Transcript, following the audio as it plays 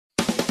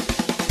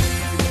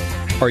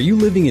Are you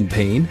living in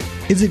pain?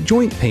 Is it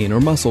joint pain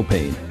or muscle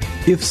pain?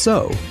 If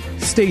so,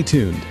 stay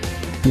tuned.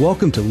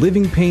 Welcome to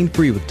Living Pain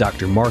Free with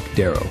Dr. Mark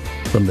Darrow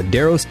from the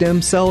Darrow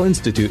Stem Cell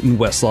Institute in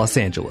West Los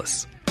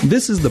Angeles.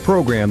 This is the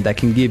program that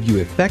can give you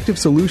effective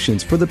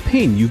solutions for the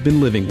pain you've been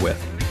living with.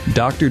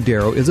 Dr.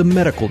 Darrow is a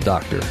medical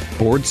doctor,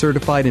 board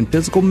certified in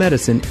physical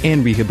medicine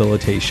and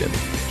rehabilitation.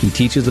 He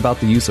teaches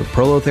about the use of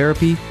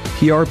prolotherapy,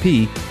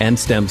 PRP, and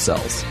stem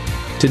cells.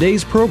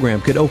 Today's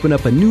program could open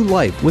up a new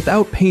life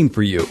without pain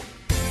for you.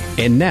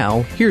 And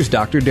now, here's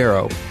Dr.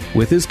 Darrow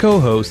with his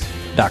co-host,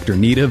 Dr.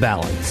 Nita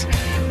Valens.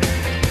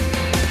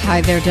 Hi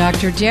there,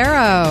 Dr.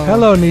 Darrow.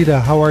 Hello, Nita.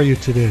 How are you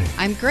today?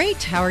 I'm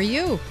great. How are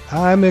you?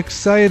 I'm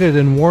excited.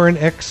 And Warren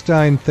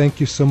Eckstein,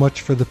 thank you so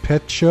much for the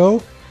pet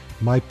show.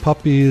 My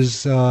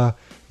puppies, my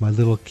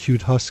little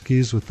cute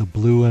huskies with the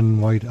blue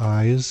and white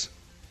eyes.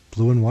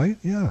 Blue and white?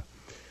 Yeah.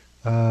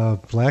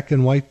 Black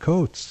and white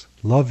coats.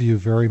 Love you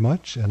very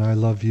much, and I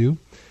love you.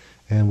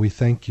 And we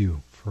thank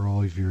you for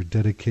all of your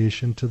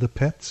dedication to the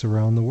pets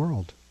around the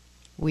world.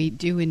 We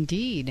do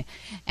indeed.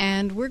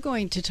 And we're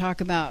going to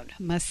talk about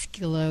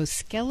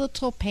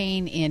musculoskeletal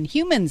pain in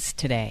humans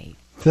today.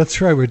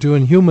 That's right. We're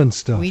doing human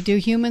stuff. We do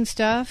human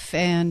stuff,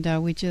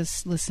 and we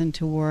just listened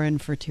to Warren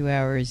for 2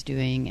 hours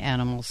doing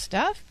animal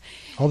stuff.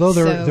 Although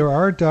there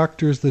are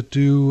doctors that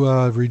do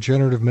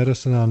regenerative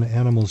medicine on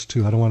animals,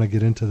 too. I don't want to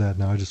get into that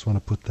now. I just want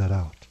to put that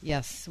out.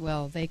 Yes,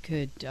 well, they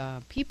could.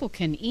 People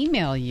can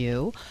email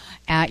you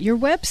at your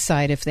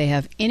website if they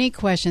have any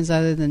questions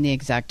other than the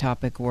exact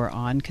topic we're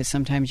on, because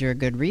sometimes you're a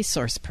good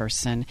resource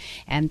person.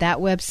 And that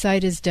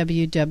website is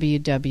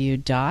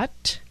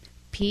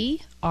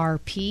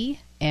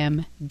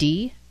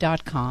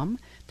www.prpmd.com.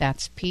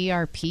 That's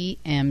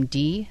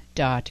prpmd.com.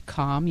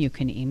 You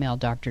can email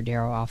Dr.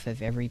 Darrow off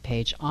of every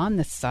page on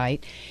the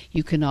site.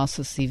 You can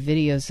also see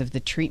videos of the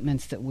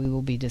treatments that we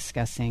will be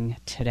discussing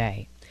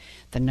today.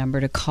 The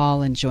number to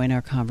call and join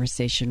our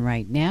conversation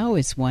right now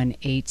is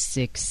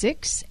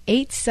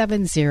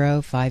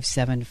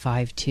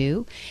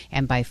 1-866-870-5752.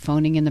 And by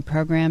phoning in the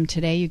program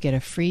today, you get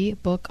a free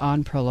book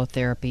on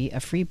prolotherapy,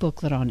 a free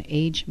booklet on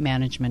age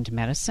management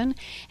medicine,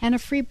 and a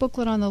free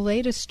booklet on the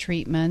latest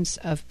treatments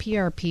of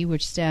PRP,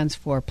 which stands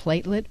for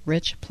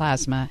platelet-rich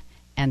plasma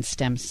and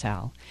stem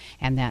cell.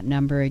 And that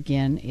number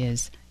again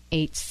is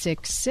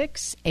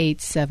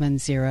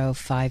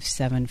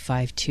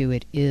 866-870-5752.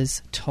 It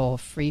is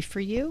toll-free for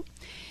you.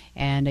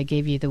 And I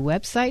gave you the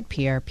website,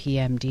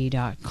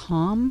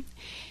 prpmd.com.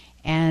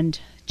 And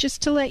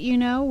just to let you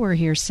know, we're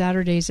here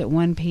Saturdays at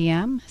 1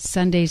 p.m.,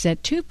 Sundays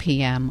at 2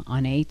 p.m.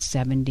 on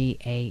 870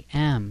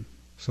 a.m.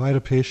 So I had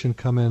a patient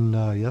come in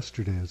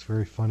yesterday. It was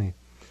very funny.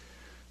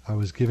 I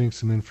was giving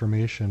some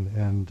information,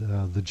 and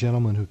the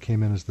gentleman who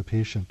came in as the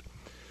patient,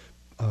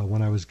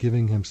 when I was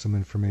giving him some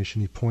information,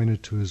 he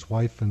pointed to his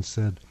wife and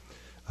said,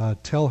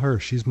 tell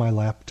her she's my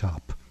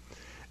laptop.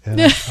 And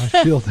I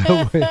feel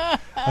that way.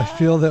 I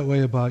feel that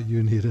way about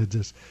you, Nita.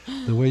 Just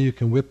the way you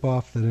can whip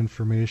off that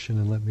information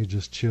and let me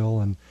just chill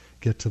and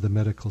get to the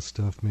medical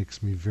stuff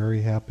makes me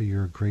very happy.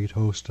 You're a great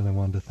host, and I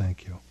wanted to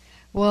thank you.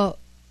 Well,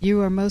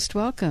 you are most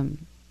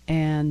welcome.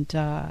 And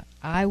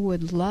I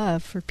would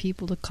love for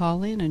people to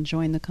call in and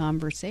join the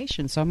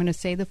conversation. So I'm going to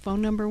say the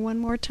phone number one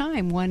more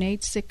time,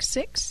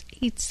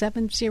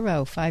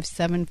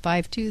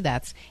 1-866-870-5752.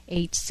 That's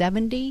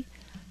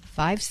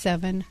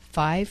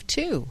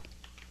 870-5752.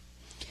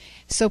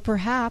 So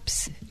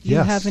perhaps you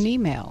have an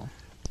email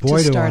to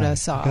start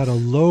us off. I've got a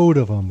load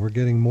of them. We're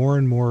getting more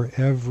and more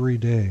every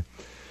day.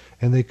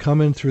 And they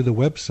come in through the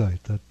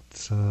website.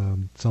 That's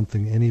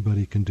something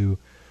anybody can do.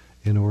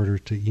 In order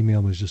to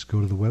email me, just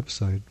go to the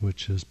website,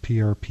 which is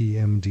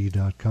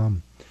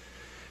prpmd.com.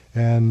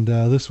 And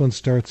this one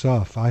starts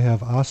off, I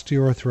have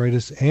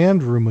osteoarthritis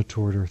and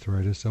rheumatoid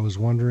arthritis. I was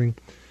wondering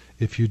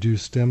if you do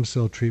stem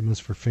cell treatments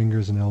for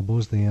fingers and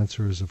elbows. The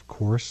answer is, of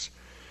course.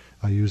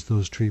 I use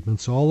those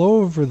treatments all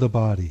over the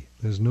body.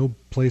 There's no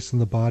place in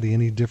the body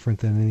any different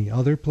than any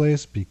other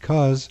place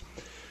because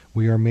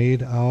we are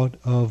made out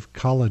of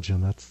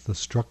collagen. That's the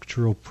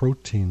structural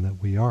protein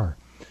that we are.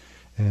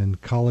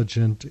 And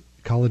collagen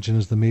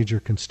is the major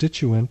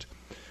constituent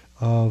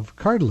of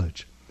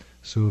cartilage.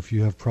 So if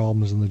you have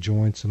problems in the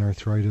joints and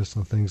arthritis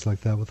and things like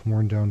that with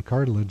worn down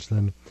cartilage,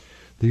 then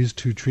these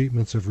two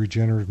treatments of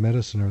regenerative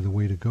medicine are the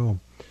way to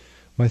go.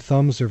 My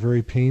thumbs are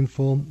very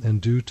painful,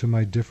 and due to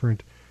my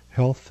different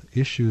health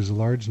issues, a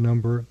large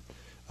number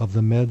of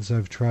the meds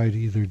I've tried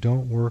either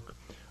don't work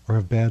or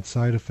have bad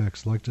side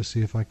effects. I'd like to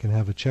see if I can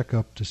have a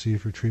checkup to see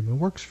if your treatment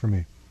works for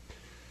me.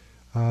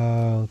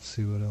 Let's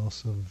see what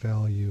else of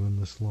value in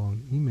this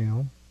long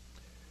email.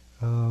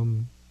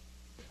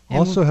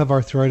 Also have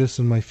arthritis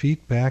in my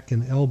feet, back,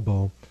 and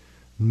elbow.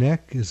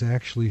 neck is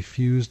actually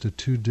fused to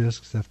 2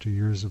 discs after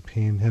years of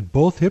pain. Had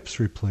both hips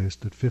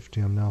replaced at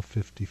 50. I'm now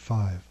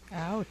 55.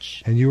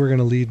 Ouch. And you were going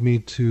to lead me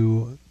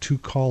to 2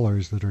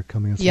 callers that are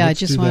coming in. So yeah, I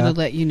just wanted to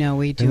let you know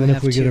we do have And then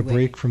if we get a waiting.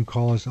 break from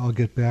callers, I'll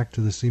get back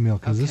to this email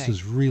because this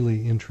is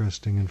really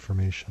interesting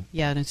information.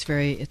 Yeah, and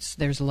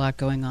there's a lot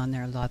going on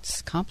there.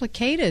 Lots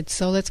complicated.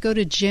 So let's go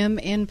to Jim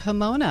in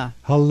Pomona.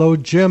 Hello,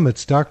 Jim.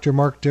 It's Dr.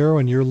 Mark Darrow,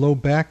 and your low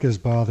back is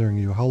bothering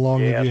you. How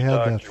long have you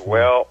had that for?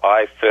 Well,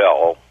 I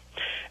fell,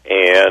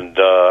 and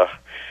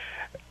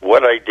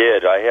what I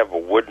did, I have a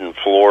wooden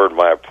floor in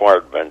my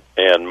apartment,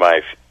 and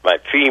my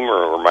femur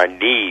or my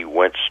knee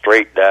went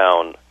straight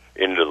down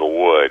into the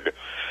wood,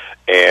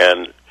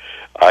 and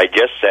I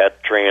guess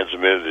that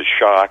transmitted the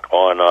shock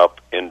on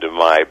up into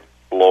my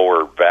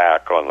lower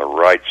back on the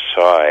right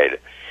side,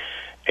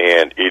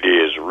 and it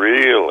is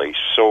really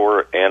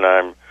sore, and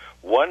I'm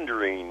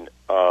wondering,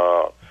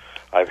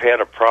 I've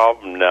had a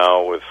problem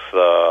now with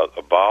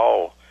the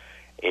bowel,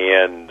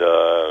 and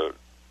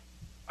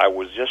I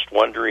was just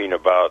wondering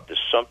about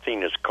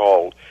something that's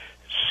called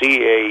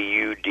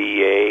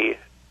CAUDA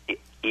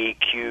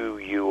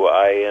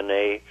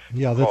EQUINA.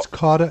 Yeah, that's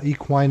cauda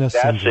equina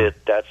syndrome.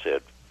 That's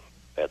it.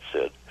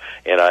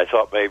 And I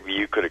thought maybe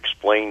you could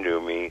explain to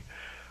me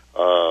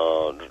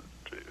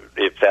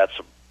if that's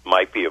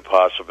might be a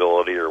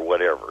possibility or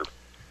whatever.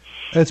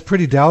 It's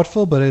pretty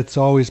doubtful, but it's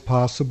always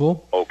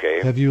possible.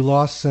 Okay. Have you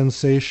lost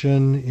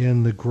sensation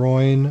in the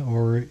groin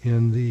or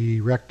in the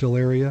rectal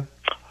area?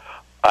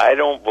 I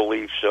don't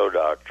believe so,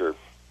 doctor.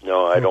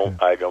 No, I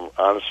don't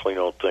honestly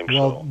don't think so.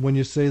 Well, when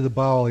you say the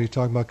bowel, are you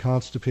talking about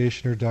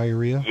constipation or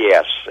diarrhea?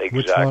 Yes,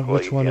 exactly.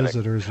 Which one is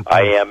it, or is it both?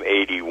 I am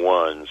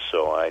 81,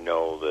 so I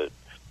know that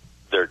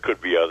there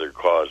could be other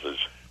causes.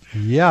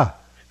 Yeah,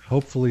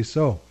 hopefully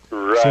so.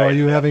 Right. So are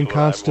you having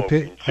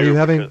constipation? Are you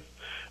having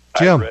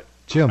Jim? Go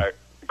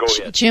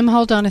ahead. Jim,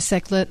 hold on a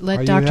sec. Let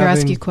doctor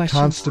ask you questions.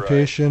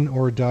 Constipation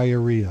or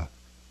diarrhea?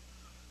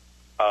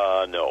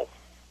 No.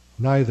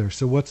 Neither.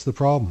 So what's the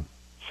problem?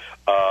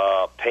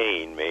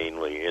 Pain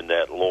mainly in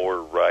that lower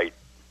right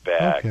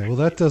back. Okay, well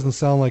that doesn't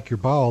sound like your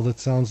bowel, that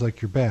sounds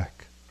like your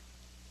back.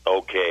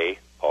 Okay,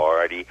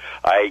 alrighty.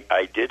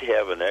 I did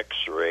have an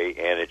x-ray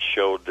and it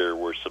showed there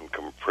were some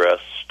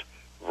compressed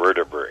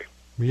vertebrae.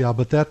 Yeah,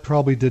 but that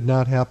probably did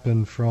not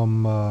happen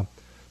from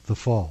the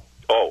fall.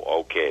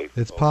 Oh, okay.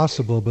 It's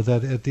possible, but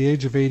that at the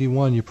age of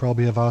 81 you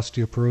probably have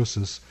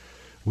osteoporosis,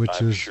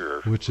 which is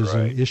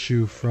an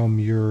issue from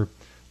your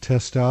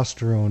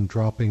testosterone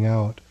dropping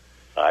out.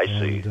 I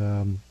see.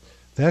 And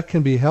that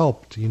can be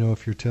helped. You know,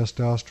 if your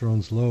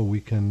testosterone's low, we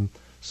can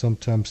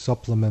sometimes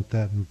supplement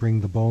that and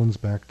bring the bones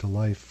back to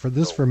life.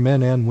 For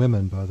men and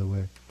women, by the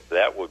way.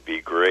 That would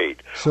be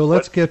great. So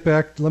let's get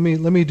back. Let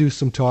me do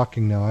some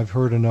talking now. I've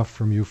heard enough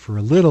from you for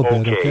a little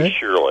bit. Okay,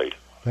 surely.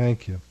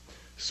 Thank you.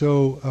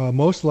 So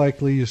most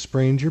likely you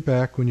sprained your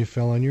back when you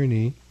fell on your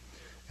knee,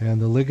 and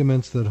the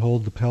ligaments that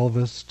hold the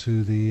pelvis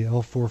to the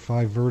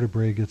L4-5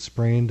 vertebrae get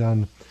sprained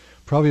on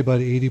probably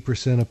about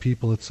 80% of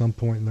people at some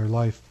point in their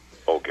life.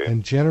 Okay.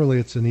 And generally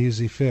it's an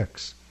easy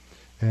fix.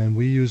 And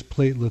we use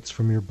platelets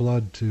from your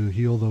blood to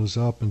heal those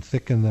up and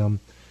thicken them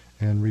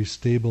and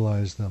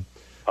restabilize them.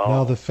 Oh.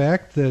 Now, the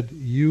fact that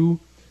you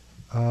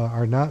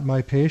are not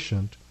my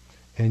patient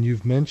and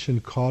you've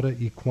mentioned cauda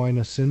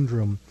equina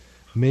syndrome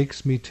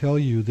makes me tell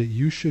you that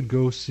you should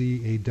go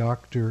see a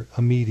doctor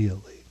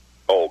immediately.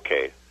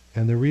 Okay.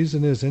 And the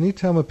reason is,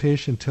 anytime a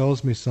patient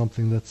tells me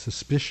something that's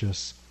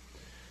suspicious,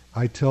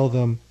 I tell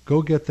them,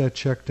 go get that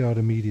checked out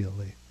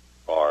immediately.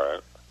 All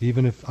right.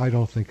 Even if I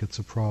don't think it's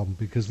a problem.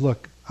 Because,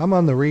 look, I'm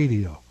on the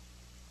radio.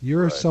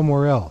 You're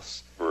somewhere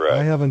else. Right.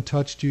 I haven't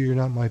touched you. You're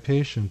not my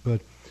patient.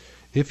 But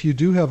if you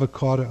do have a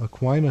cauda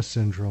equina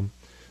syndrome,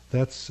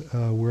 that's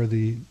where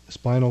the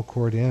spinal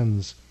cord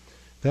ends.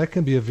 That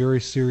can be a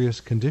very serious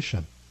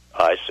condition.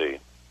 I see.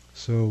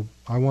 So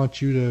I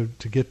want you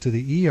to get to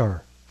the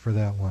ER for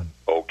that one.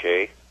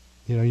 Okay.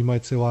 You know, you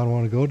might say, well, I don't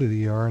want to go to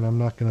the ER, and I'm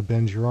not going to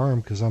bend your arm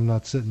because I'm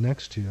not sitting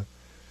next to you.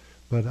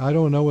 But I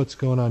don't know what's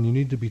going on. You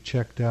need to be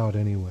checked out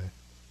anyway.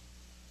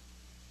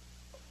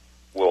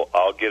 Well,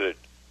 I'll get it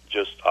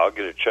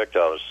checked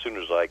out as soon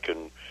as I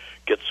can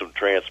get some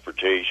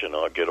transportation.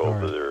 I'll get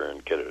over there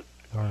and get it.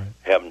 All right.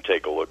 Have them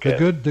take a look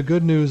at it. The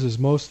good news is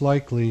most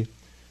likely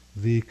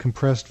the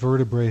compressed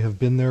vertebrae have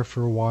been there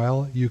for a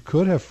while. You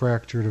could have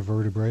fractured a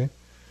vertebrae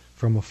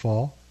from a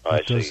fall.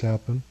 That does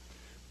happen.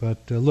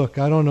 But look,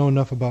 I don't know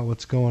enough about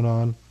what's going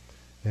on,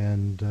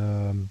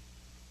 and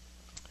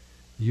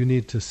you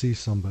need to see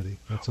somebody.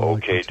 That's all.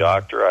 Okay,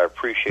 doctor, I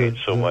appreciate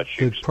so much.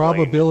 The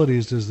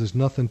probabilities is there's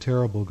nothing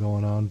terrible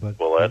going on, but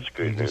well, that's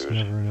good news. You just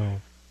never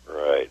know.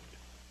 Right.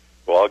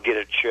 Well, I'll get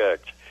it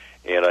checked,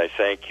 and I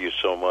thank you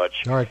so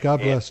much. All right,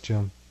 God bless,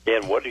 Jim.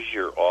 And what is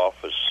your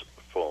office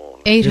phone?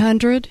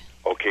 800.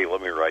 Okay,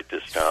 let me write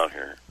this down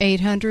here.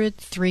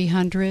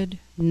 800-300-9300.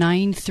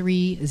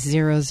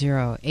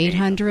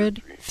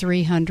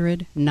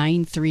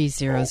 800-300-9300 is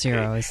the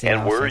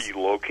and office. where are you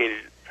located?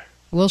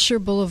 Wilshire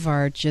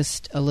Boulevard,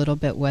 just a little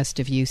bit west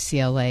of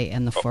UCLA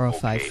and the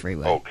 405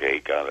 freeway. Okay,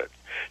 got it.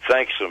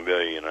 Thanks a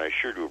million. I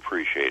sure do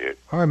appreciate it.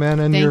 All right, man.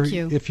 And Thank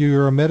you. If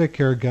you're a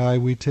Medicare guy,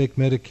 we take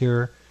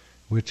Medicare,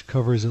 which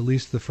covers at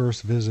least the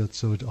first visit,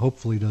 so it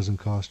hopefully doesn't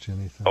cost you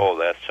anything. Oh,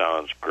 that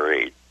sounds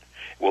great.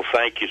 Well,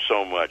 thank you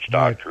so much,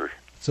 Doctor. Right.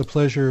 It's a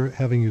pleasure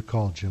having you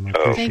call, Jim. I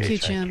Okay, Thank you,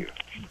 thank Jim. you.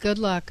 Good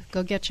luck.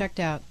 Go get checked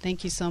out.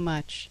 Thank you so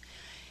much.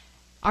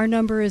 Our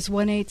number is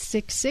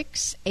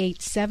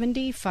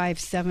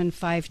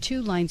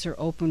 1-866-870-5752. Lines are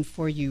open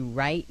for you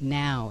right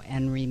now.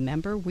 And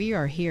remember, we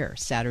are here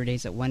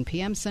Saturdays at 1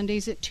 p.m.,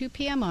 Sundays at 2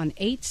 p.m. on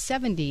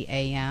 870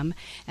 a.m.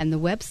 And the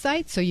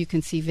website, so you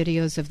can see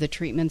videos of the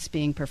treatments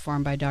being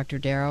performed by Dr.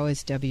 Darrow,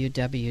 is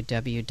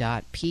www.prpmd.com.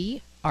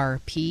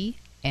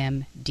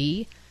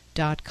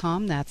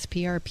 That's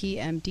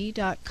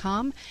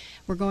prpmd.com.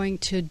 We're going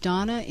to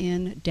Donna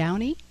in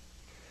Downey.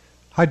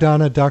 Hi,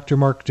 Donna. Dr.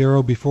 Mark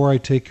Darrow. Before I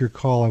take your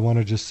call, I want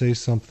to just say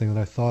something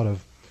that I thought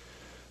of.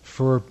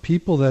 For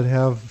people that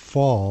have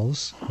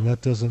falls, and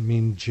that doesn't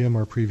mean Jim,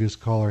 our previous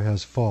caller,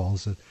 has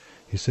falls.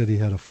 He said he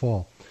had a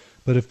fall.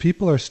 But if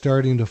people are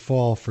starting to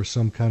fall for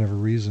some kind of a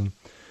reason,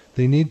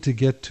 they need to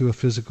get to a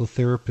physical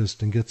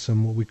therapist and get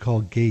some what we call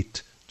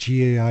GAIT,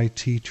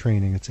 G-A-I-T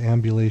training. It's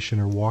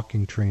ambulation or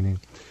walking training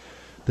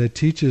that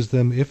teaches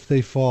them, if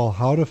they fall,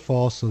 how to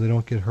fall so they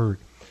don't get hurt.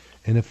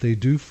 And if they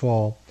do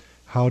fall,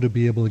 how to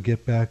be able to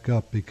get back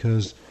up,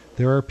 because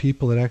there are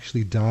people that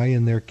actually die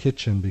in their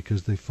kitchen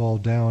because they fall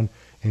down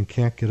and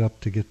can't get up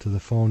to get to the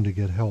phone to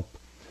get help.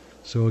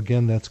 So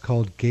again, that's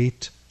called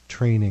GAIT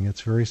training.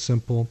 It's very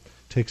simple,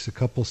 takes a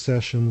couple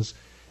sessions,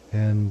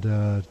 and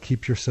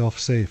keep yourself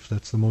safe.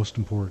 That's the most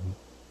important.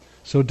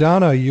 So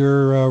Donna,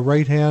 your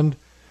right hand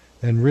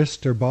and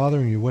wrist are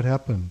bothering you. What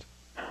happened?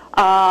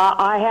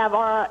 I have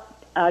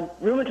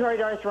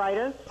rheumatoid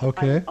arthritis.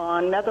 Okay. I'm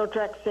on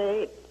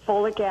methotrexate,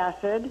 folic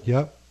acid.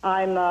 Yep.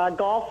 I'm a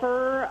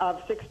golfer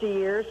of 60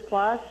 years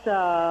plus.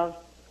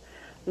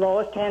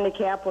 Lowest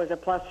handicap was a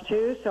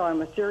 +2, so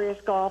I'm a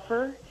serious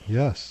golfer.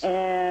 Yes.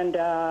 And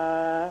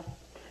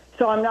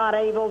so I'm not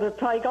able to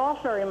play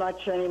golf very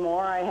much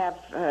anymore. I have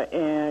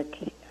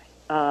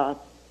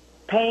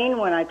pain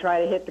when I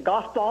try to hit the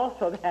golf ball,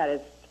 so that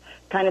has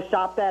kind of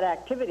stopped that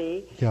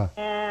activity. Yeah.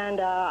 And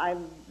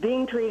I'm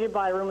being treated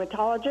by a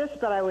rheumatologist,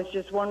 but I was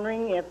just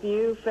wondering if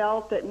you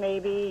felt that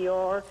maybe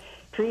your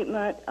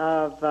treatment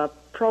of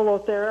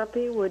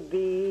prolotherapy would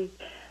be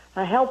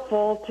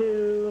helpful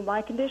to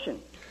my condition.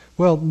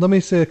 Well, let me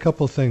say a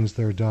couple things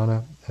there,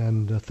 Donna,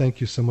 and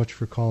thank you so much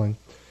for calling.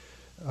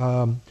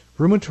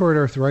 Rheumatoid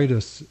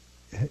arthritis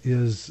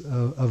is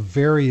a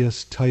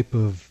various type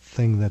of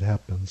thing that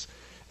happens.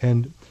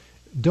 And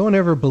don't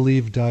ever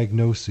believe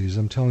diagnoses.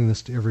 I'm telling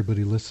this to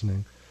everybody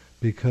listening,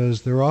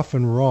 because they're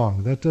often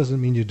wrong. That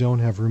doesn't mean you don't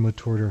have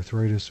rheumatoid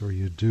arthritis, or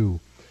you do.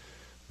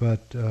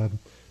 But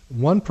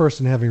one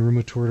person having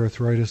rheumatoid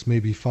arthritis may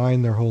be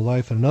fine their whole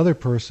life, and another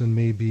person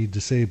may be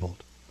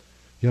disabled.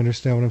 You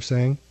understand what I'm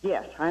saying?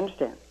 Yes, I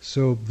understand.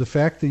 So the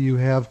fact that you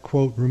have,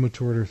 quote,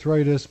 rheumatoid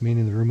arthritis,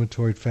 meaning the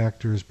rheumatoid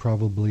factor is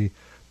probably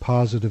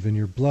positive in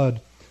your blood.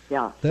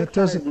 Yeah, that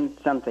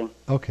doesn't something.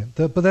 Okay,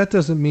 but that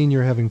doesn't mean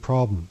you're having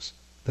problems.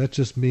 That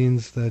just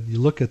means that you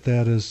look at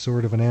that as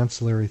sort of an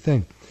ancillary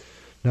thing.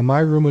 Now,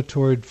 my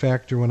rheumatoid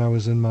factor when I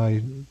was in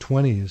my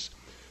 20s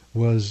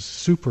was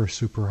super,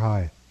 super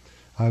high.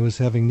 I was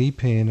having knee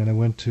pain, and I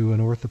went to an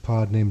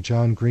orthopod named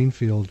John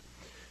Greenfield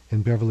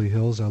in Beverly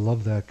Hills. I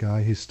love that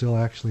guy. He's still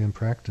actually in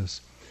practice.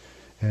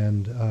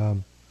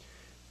 And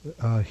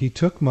he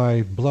took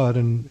my blood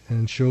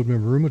and showed me a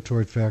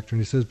rheumatoid factor,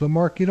 and he says, but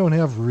Mark, you don't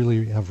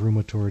really have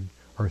rheumatoid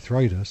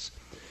arthritis.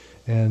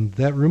 And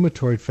that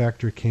rheumatoid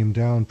factor came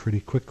down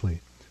pretty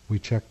quickly. We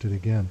checked it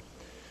again.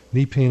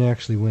 Knee pain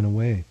actually went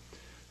away.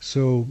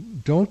 So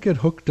don't get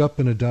hooked up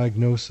in a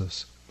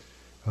diagnosis.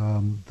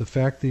 The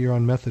fact that you're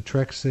on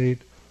methotrexate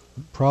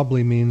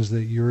probably means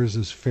that yours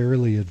is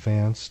fairly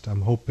advanced.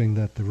 I'm hoping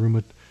that the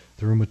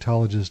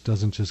rheumatologist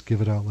doesn't just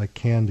give it out like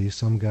candy.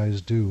 Some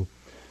guys do.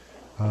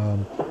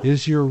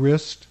 Is your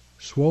wrist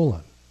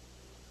swollen?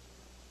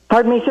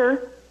 Pardon me,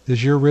 sir?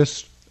 Is your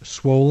wrist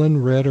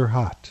swollen, red, or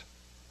hot?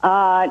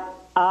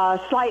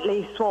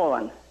 Slightly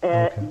swollen,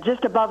 Okay.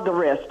 just above the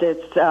wrist.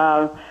 It's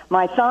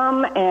my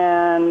thumb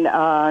and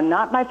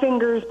not my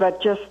fingers,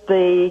 but just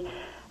the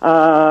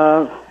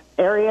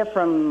area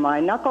from my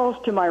knuckles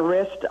to my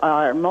wrist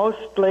are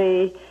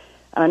mostly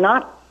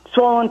not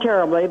swollen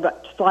terribly,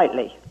 but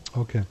slightly.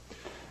 Okay.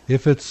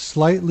 If it's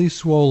slightly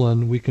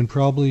swollen, we can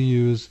probably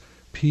use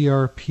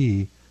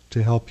PRP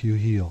to help you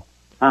heal.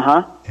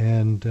 Uh-huh.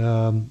 And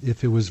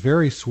if it was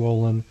very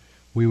swollen,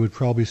 we would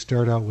probably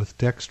start out with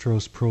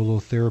dextrose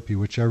prolotherapy,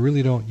 which I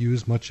really don't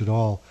use much at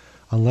all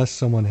unless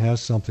someone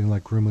has something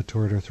like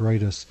rheumatoid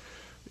arthritis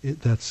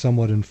that's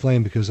somewhat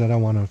inflamed, because I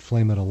don't want to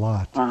inflame it a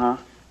lot. Uh-huh.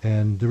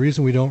 And the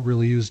reason we don't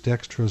really use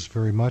dextrose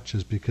very much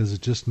is because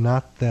it's just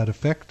not that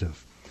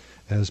effective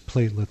as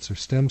platelets or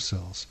stem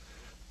cells.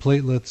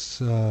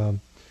 Platelets,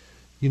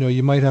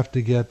 you might have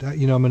to get,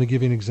 I'm going to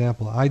give you an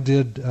example. I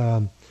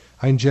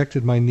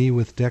injected my knee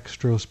with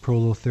dextrose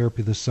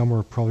prolotherapy this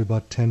summer probably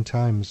about 10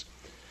 times.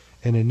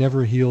 and it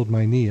never healed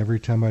my knee. Every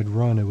time I'd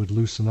run, it would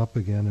loosen up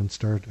again and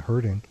start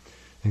hurting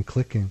and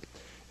clicking.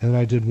 And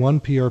I did one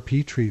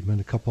PRP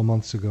treatment a couple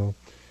months ago,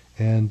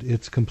 and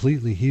it's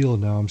completely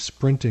healed now. I'm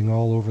sprinting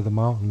all over the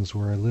mountains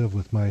where I live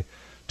with my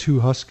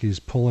 2 huskies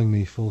pulling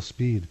me full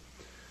speed.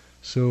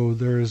 So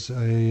there's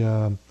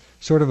a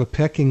sort of a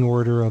pecking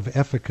order of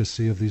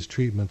efficacy of these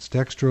treatments.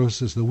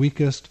 Dextrose is the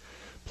weakest,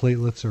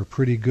 platelets are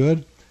pretty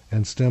good,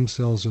 and stem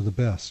cells are the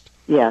best.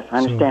 Yes, I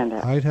understand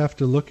that. I'd have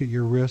to look at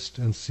your wrist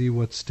and see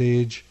what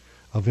stage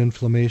of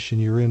inflammation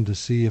you're in to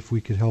see if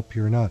we could help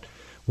you or not.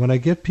 When I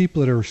get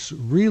people that are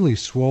really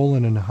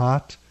swollen and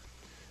hot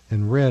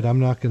and red,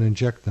 I'm not going to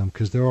inject them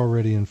because they're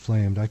already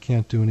inflamed. I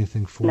can't do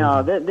anything for them.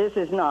 No, this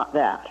is not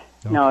that.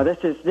 Okay. No,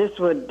 this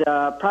would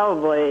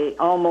probably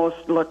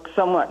almost look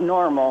somewhat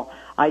normal.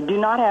 I do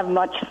not have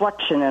much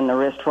flexion in the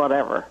wrist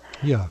whatever.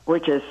 Yeah.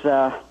 Which is,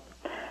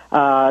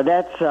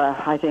 that's,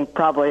 I think,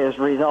 probably as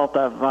a result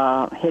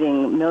of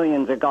hitting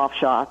millions of golf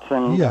shots.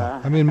 And yeah,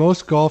 I mean,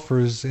 most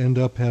golfers end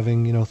up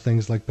having,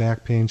 things like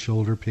back pain,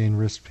 shoulder pain,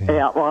 wrist pain.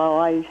 Yeah, well,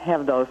 I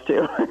have those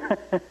too.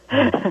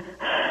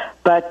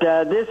 But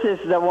this is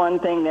the one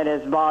thing that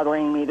is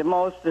bothering me the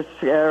most, is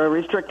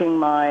restricting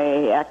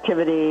my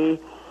activity,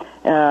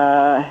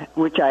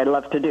 which I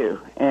love to do.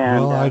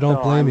 And, well, I don't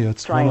so blame I'm you.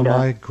 It's one of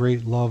my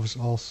great loves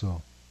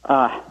also.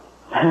 It's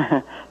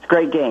a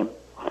great game.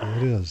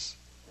 It is.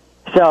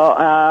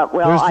 So,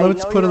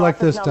 let's put it like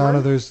this, Donna.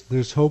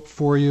 There's hope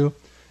for you.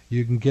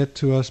 You can get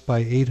to us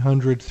by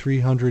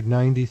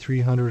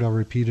 800-300-9300. I'll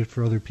repeat it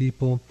for other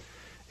people.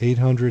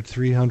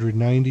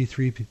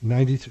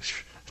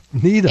 800-300-9300.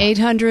 Nita,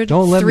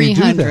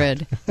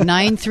 800-300-9300.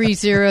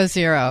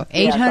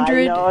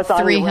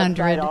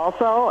 800-300.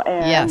 Also,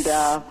 and, yes.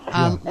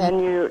 And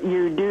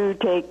you do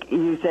take.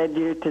 You said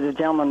to the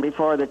gentleman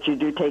before that you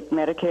do take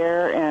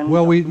Medicare and.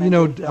 Well,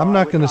 I'm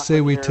not going to say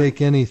we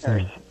take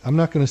anything. I'm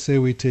not going to say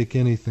we take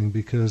anything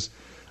because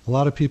a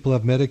lot of people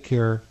have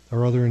Medicare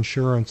or other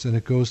insurance and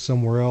it goes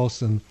somewhere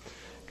else, and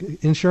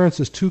insurance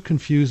is too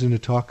confusing to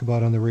talk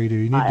about on the radio.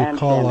 You need to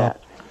call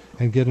up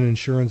and get an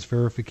insurance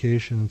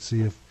verification and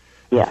see if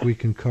we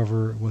can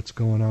cover what's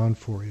going on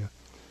for you.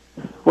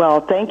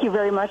 Well, thank you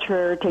very much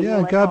for taking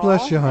my God call,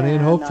 bless you, honey,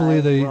 and hopefully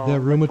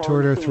that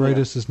rheumatoid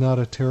arthritis is not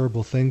a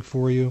terrible thing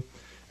for you,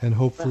 and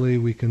hopefully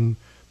we can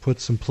put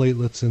some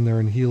platelets in there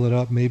and heal it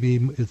up. Maybe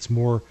it's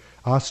more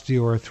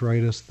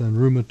osteoarthritis than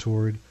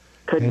rheumatoid.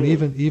 Could and be.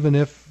 even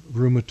if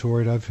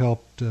rheumatoid, I've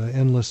helped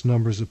endless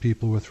numbers of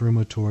people with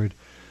rheumatoid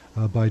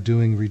by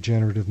doing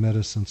regenerative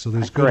medicine. So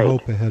there's good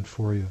hope ahead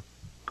for you.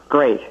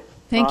 Great.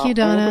 Thank you,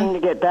 Donna. Anything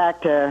to get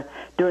back to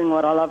doing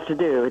what I love to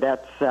do.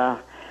 That's.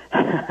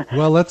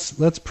 Well,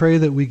 let's pray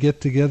that we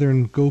get together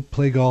and go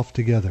play golf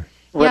together.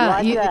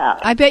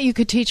 I bet you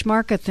could teach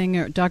Mark a thing,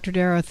 or Dr.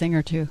 Darrow a thing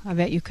or two. I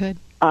bet you could.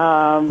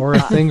 Or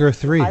a thing or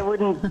three. I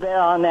wouldn't bet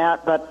on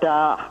that, but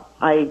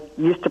I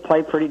used to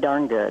play pretty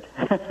darn good.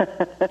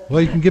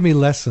 Well, you can give me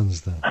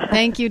lessons then.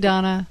 Thank you,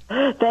 Donna.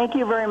 Thank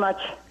you very much.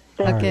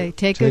 Okay,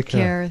 take good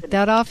care.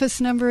 That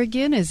office number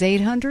again is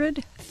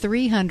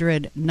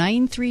 800-300-9300,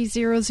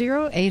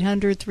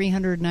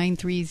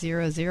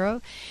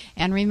 800-300-9300.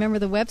 And remember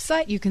the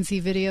website, you can see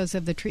videos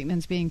of the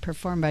treatments being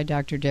performed by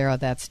Dr. Darrow.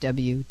 That's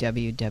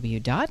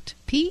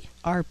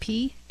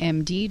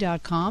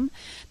www.prpmd.com.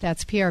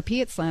 That's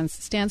PRP. It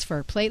stands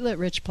for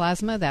platelet-rich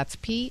plasma. That's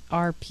prpmd.com.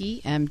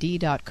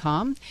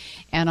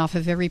 And off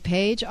of every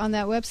page on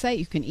that website,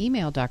 you can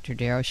email Dr.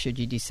 Darrow should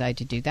you decide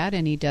to do that,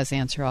 and he does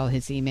answer all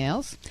his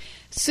emails.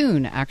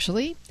 Soon,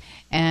 actually.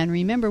 And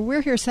remember,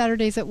 we're here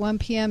Saturdays at 1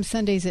 p.m.,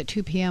 Sundays at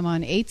 2 p.m.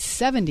 on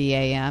 870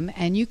 a.m.,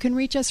 and you can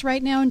reach us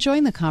right now and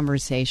join the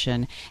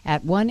conversation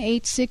at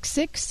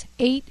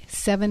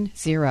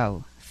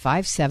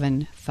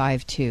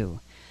 1-866-870-5752.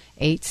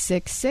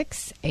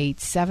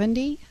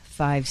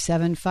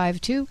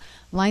 866-870-5752.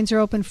 Lines are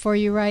open for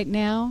you right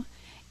now.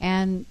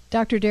 And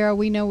Dr. Darrow,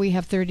 we know we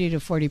have 30 to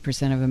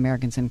 40% of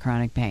Americans in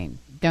chronic pain.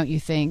 Don't you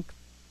think?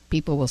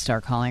 People will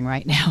start calling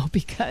right now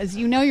because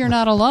you know you're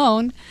not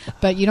alone,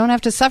 but you don't have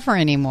to suffer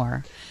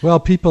anymore. Well,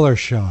 people are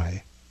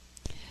shy.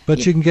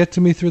 But you can get to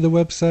me through the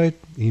website,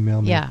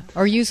 email me. Yeah,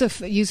 or use a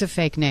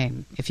fake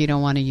name if you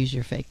don't want to use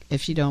your fake,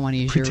 if you don't want to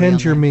use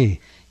pretend your real you're name. me.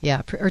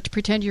 Yeah, or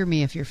pretend you're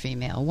me if you're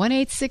female.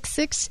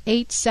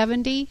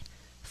 1-866-870-5752,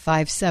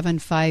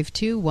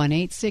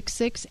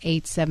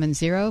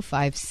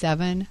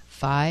 1-866-870-5752.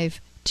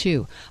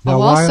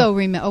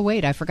 Oh,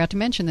 wait, I forgot to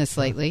mention this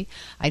lately.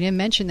 I didn't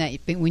mention that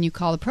when you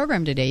call the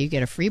program today, you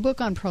get a free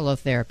book on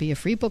prolotherapy, a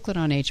free booklet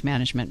on age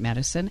management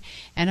medicine,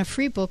 and a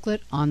free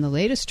booklet on the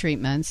latest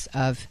treatments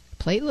of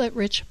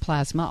platelet-rich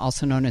plasma,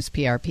 also known as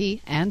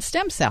PRP, and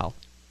stem cell.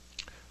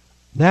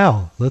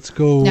 Now, let's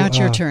go. Now it's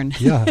your turn.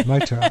 Yeah, my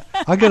turn.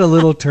 I get a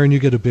little turn, you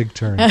get a big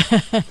turn. All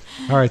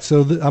right,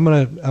 so I'm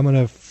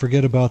gonna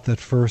forget about that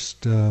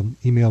first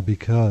email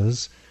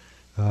because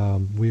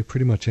we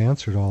pretty much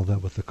answered all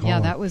that with the caller. Yeah,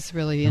 that was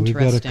really and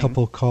interesting. We've got a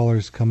couple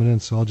callers coming in,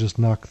 so I'll just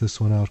knock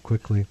this one out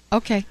quickly.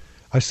 Okay.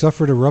 I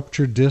suffered a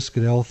ruptured disc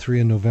at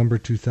L3 in November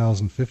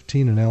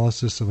 2015.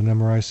 Analysis of an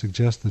MRI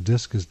suggests the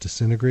disc is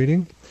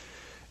disintegrating.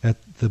 at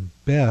the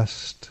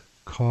best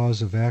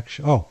cause of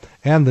action. Oh,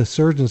 and the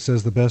surgeon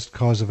says the best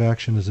cause of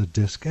action is a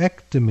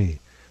discectomy.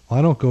 Well,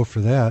 I don't go for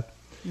that.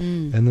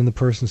 And then the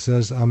person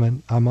says,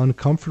 I'm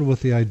uncomfortable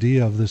with the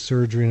idea of the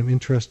surgery, and I'm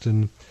interested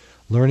in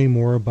learning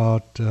more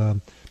about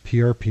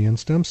PRP and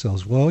stem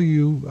cells. Well,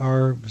 you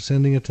are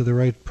sending it to the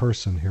right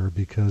person here,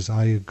 because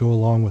I go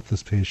along with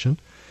this patient,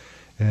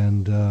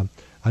 and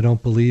I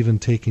don't believe in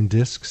taking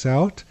discs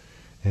out,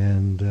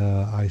 and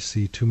I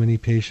see too many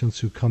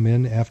patients who come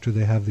in after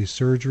they have these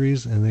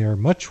surgeries, and they are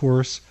much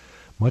worse,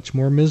 much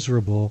more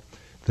miserable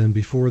than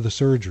before the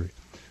surgery.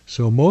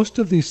 So most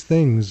of these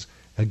things,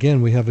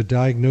 again, we have a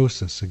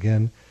diagnosis.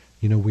 Again,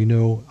 we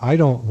know I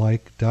don't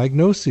like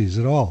diagnoses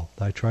at all.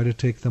 I try to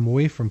take them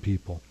away from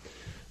people.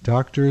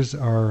 Doctors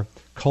are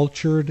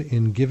cultured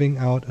in giving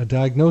out a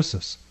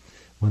diagnosis.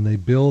 When they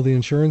bill the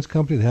insurance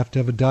company, they have to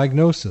have a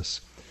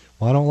diagnosis.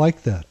 Well, I don't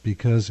like that,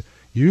 because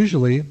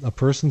usually a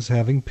person's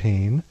having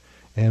pain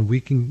and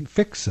we can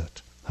fix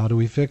it. How do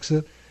we fix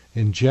it?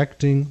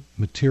 Injecting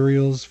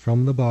materials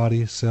from the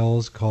body,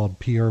 cells called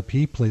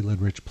PRP,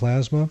 platelet-rich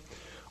plasma,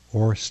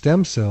 or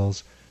stem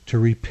cells, to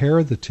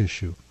repair the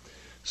tissue.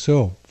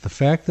 So the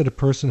fact that a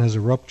person has a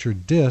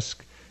ruptured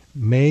disc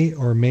may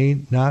or may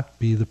not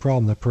be the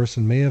problem. The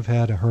person may have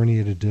had a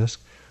herniated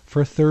disc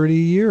for 30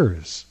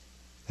 years,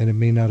 and it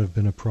may not have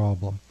been a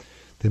problem.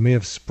 They may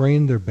have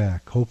sprained their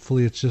back.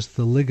 Hopefully it's just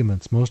the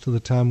ligaments. Most of the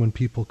time when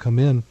people come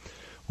in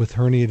with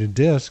herniated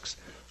discs,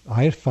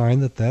 I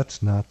find that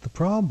that's not the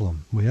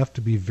problem. We have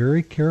to be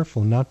very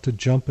careful not to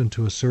jump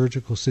into a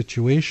surgical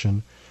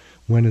situation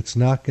when it's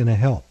not going to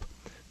help.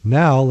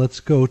 Now let's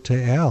go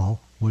to Al.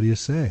 What do you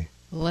say?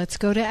 Let's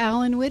go to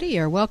Alan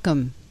Whittier.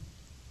 Welcome.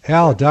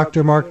 Al,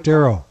 Dr. Mark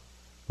Darrow.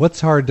 What's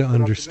hard to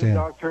understand?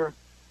 Doctor.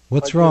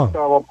 What's wrong? I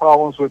have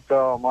problems with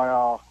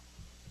my,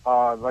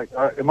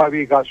 it might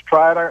be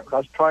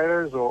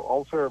gastritis or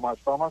ulcer in my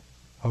stomach.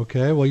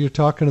 Okay, well, you're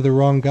talking to the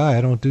wrong guy.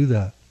 I don't do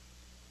that.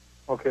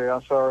 Okay,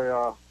 I'm sorry.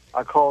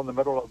 I call in the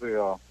middle of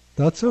the...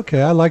 That's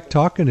okay. I like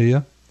talking to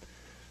you.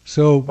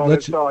 So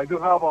I do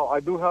have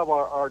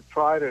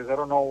arthritis. I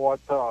don't know what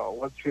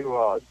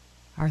you...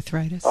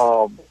 Arthritis?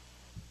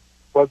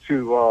 What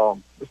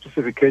you... the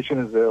specification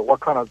is, what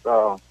kind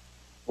of...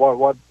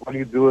 what do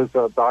you do as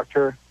a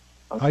doctor?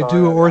 I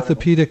do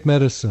orthopedic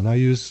medicine. I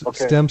use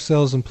stem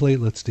cells and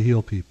platelets to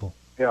heal people.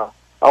 Yeah.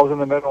 I was in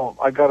the middle.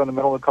 I got in the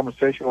middle of the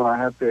conversation when I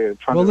had to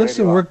turn Well, the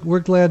listen, radio we're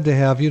glad to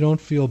have you.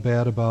 Don't feel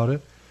bad about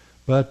it.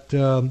 But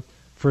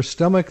for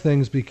stomach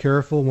things, be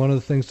careful. One of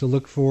the things to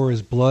look for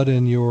is blood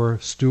in your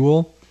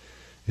stool.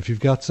 If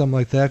you've got something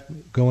like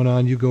that going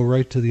on, you go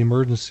right to the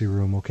emergency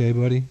room. Okay,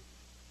 buddy?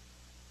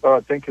 All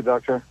right. Thank you,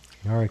 doctor.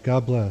 All right.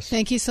 God bless.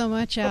 Thank you so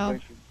much, Al.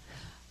 Thank you.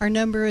 Our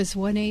number is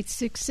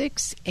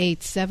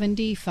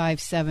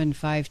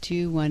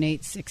 1-866-870-5752,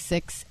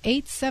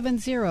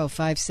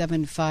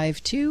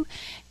 1-866-870-5752,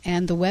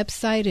 and the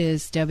website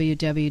is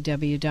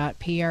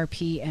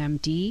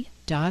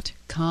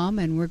www.prpmd.com,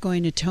 and we're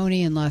going to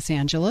Tony in Los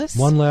Angeles.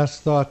 One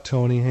last thought,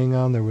 Tony. Hang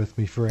on there with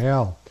me for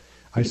Al.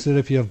 I said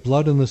if you have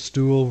blood in the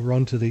stool,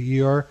 run to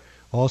the ER.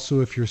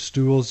 Also, if your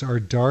stools are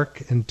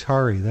dark and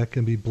tarry, that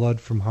can be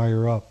blood from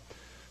higher up.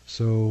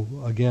 So,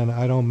 again,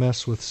 I don't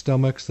mess with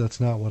stomachs. That's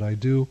not what I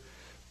do.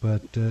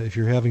 But if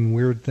you're having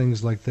weird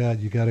things like that,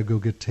 you got to go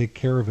take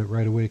care of it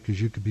right away, because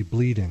you could be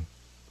bleeding.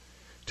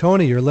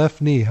 Tony, your left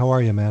knee. How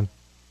are you, man?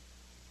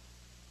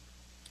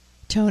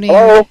 Tony.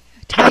 Hello.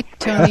 Hi,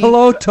 Tony.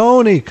 Hello,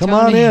 Tony. Come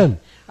on in.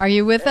 Are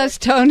you with us,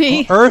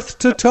 Tony? Earth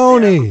to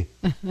Tony.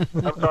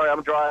 I'm sorry,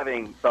 I'm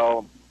driving,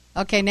 so...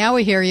 Okay, now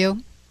we hear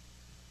you.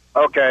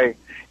 Okay.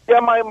 Yeah,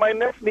 my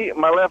left knee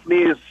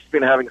has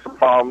been having some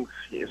problems.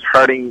 It's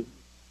hurting.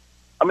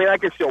 I mean, I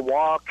can still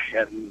walk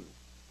and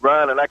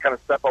run and that kind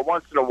of stuff, but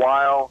once in a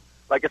while,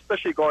 like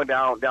especially going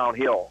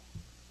downhill,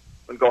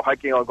 when go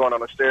hiking or going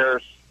on the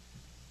stairs,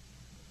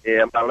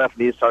 yeah, my left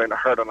knee is starting to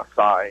hurt on the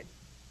side.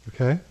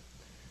 Okay.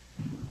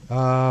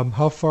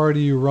 How far do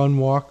you run,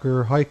 walk,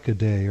 or hike a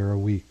day or a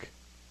week?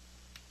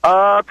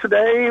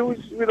 Today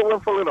we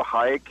went for a little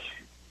hike,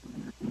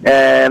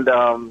 and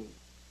I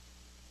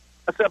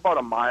said about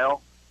a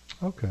mile.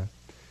 Okay.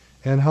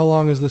 And how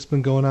long has this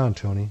been going on,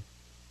 Tony?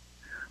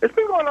 It's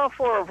been going on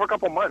for a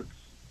couple months.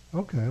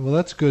 Okay, well,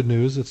 that's good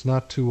news. It's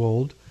not too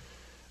old.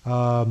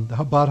 How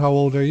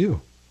old are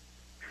you?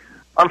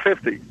 I'm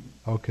 50.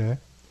 Okay.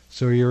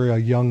 So you're a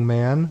young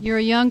man? You're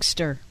a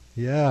youngster.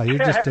 Yeah, you're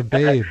just a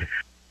babe.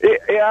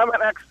 Yeah,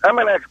 I'm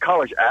an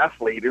ex-college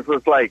athlete. It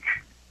was like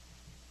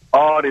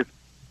all this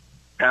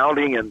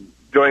pounding, and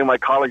during my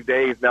college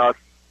days, now it's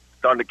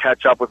starting to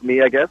catch up with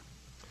me, I guess.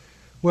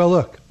 Well,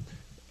 look,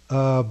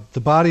 the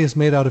body is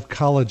made out of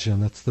collagen.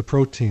 That's the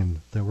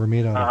protein that we're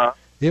made out of.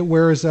 It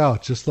wears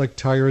out, just like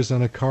tires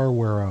on a car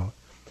wear out.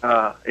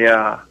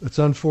 Yeah. It's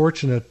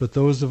unfortunate, but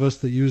those of us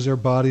that use our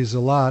bodies a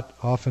lot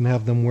often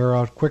have them wear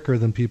out quicker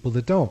than people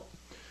that don't.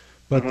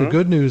 But the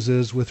good news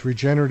is, with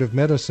regenerative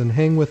medicine,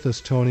 hang with us,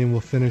 Tony, and we'll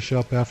finish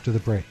up after the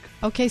break.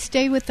 Okay,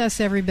 stay with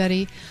us,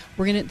 everybody.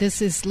 This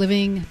is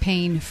Living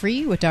Pain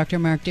Free with Dr.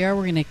 Mark Darrow.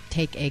 We're going to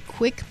take a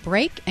quick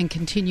break and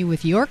continue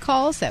with your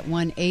calls at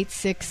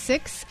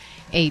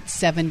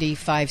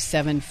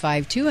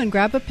 1-866-870-5752. And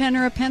grab a pen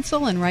or a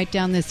pencil and write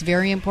down this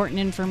very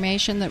important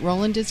information that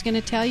Roland is going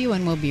to tell you,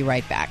 and we'll be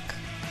right back.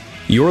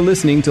 You're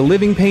listening to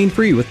Living Pain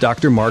Free with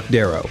Dr. Mark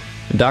Darrow.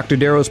 Dr.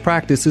 Darrow's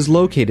practice is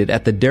located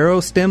at the Darrow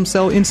Stem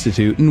Cell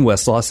Institute in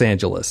West Los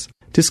Angeles.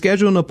 To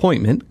schedule an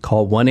appointment,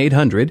 call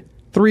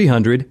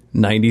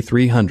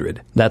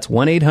 1-800-300-9300. That's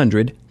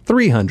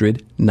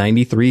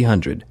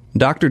 1-800-300-9300.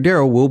 Dr.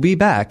 Darrow will be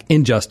back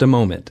in just a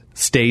moment.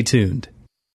 Stay tuned.